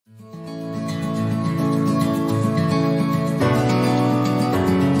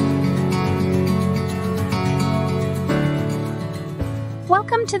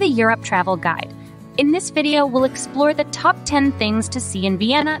to the Europe Travel Guide. In this video, we'll explore the top 10 things to see in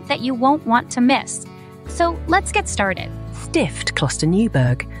Vienna that you won't want to miss. So let's get started. Stift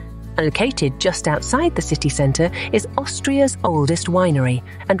Klosterneuburg, located just outside the city centre, is Austria's oldest winery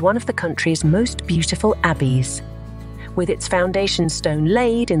and one of the country's most beautiful abbeys. With its foundation stone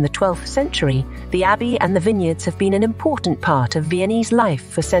laid in the 12th century, the abbey and the vineyards have been an important part of Viennese life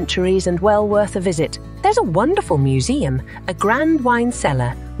for centuries and well worth a visit. There's a wonderful museum, a grand wine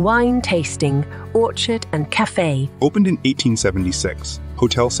cellar, wine tasting, orchard and café. Opened in 1876,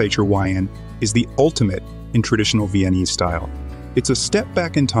 Hotel Sacher Wien is the ultimate in traditional Viennese style. It's a step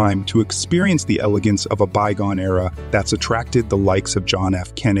back in time to experience the elegance of a bygone era that's attracted the likes of John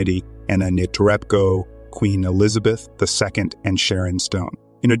F. Kennedy, Anna Netrebko, Queen Elizabeth II, and Sharon Stone.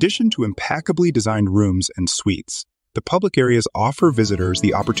 In addition to impeccably designed rooms and suites, the public areas offer visitors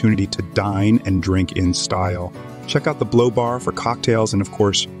the opportunity to dine and drink in style. Check out the Blow Bar for cocktails, and of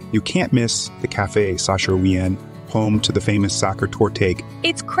course, you can't miss the Café Sacher Wien, home to the famous Sacher Torte.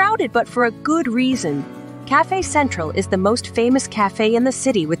 It's crowded, but for a good reason. Café Central is the most famous cafe in the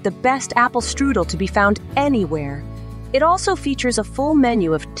city with the best apfelstrudel to be found anywhere. It also features a full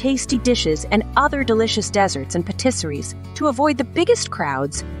menu of tasty dishes and other delicious desserts and patisseries. To avoid the biggest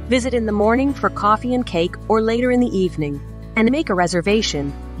crowds, visit in the morning for coffee and cake or later in the evening, and make a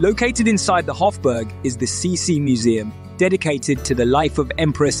reservation. Located inside the Hofburg is the CC Museum, dedicated to the life of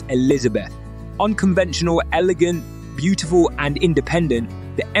Empress Elizabeth. Unconventional, elegant, beautiful, and independent,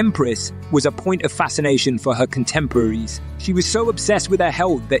 the Empress was a point of fascination for her contemporaries. She was so obsessed with her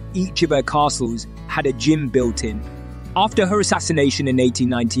health that each of her castles had a gym built in. After her assassination in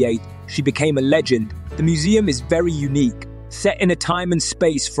 1898, she became a legend. The museum is very unique, set in a time and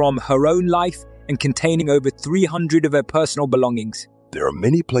space from her own life and containing over 300 of her personal belongings. There are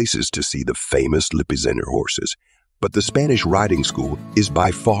many places to see the famous Lipizzaner horses, but the Spanish riding school is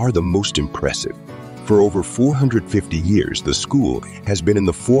by far the most impressive. For over 450 years, the school has been in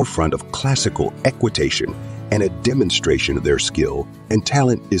the forefront of classical equitation, and a demonstration of their skill and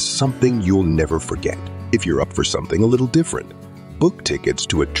talent is something you'll never forget. If you're up for something a little different, book tickets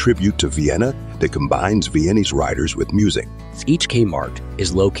to a tribute to Vienna that combines Viennese riders with music. Each K-Markt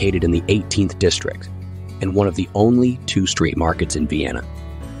is located in the 18th district and one of the only two street markets in Vienna.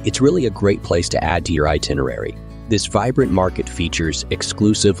 It's really a great place to add to your itinerary. This vibrant market features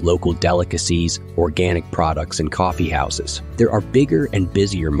exclusive local delicacies, organic products, and coffee houses. There are bigger and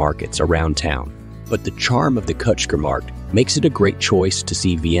busier markets around town, but the charm of the Kutschkermarkt makes it a great choice to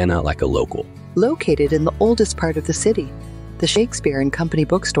see Vienna like a local. Located in the oldest part of the city, the Shakespeare & Company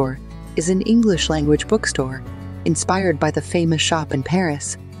bookstore is an English-language bookstore inspired by the famous shop in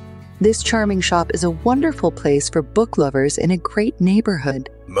Paris. This charming shop is a wonderful place for book lovers in a great neighborhood.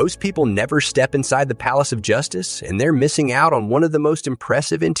 Most people never step inside the Palace of Justice, and they're missing out on one of the most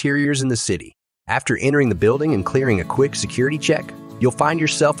impressive interiors in the city. After entering the building and clearing a quick security check, you'll find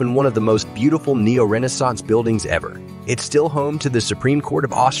yourself in one of the most beautiful neo-Renaissance buildings ever. It's still home to the Supreme Court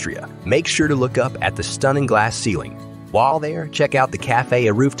of Austria. Make sure to look up at the stunning glass ceiling. While there, check out the cafe,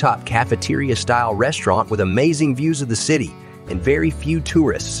 a rooftop cafeteria-style restaurant with amazing views of the city and very few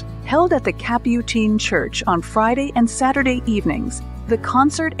tourists. Held at the Capuchin Church on Friday and Saturday evenings, the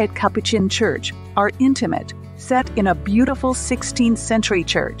concert at Capuchin Church are intimate, set in a beautiful 16th century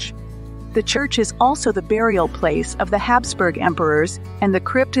church. The church is also the burial place of the Habsburg emperors, and the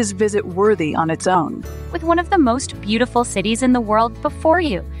crypt is visit-worthy on its own. With one of the most beautiful cities in the world before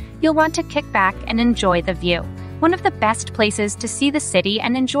you, you'll want to kick back and enjoy the view. One of the best places to see the city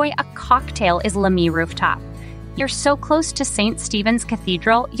and enjoy a cocktail is Lamy Rooftop. You're so close to St. Stephen's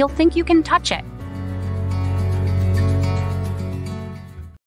Cathedral, you'll think you can touch it.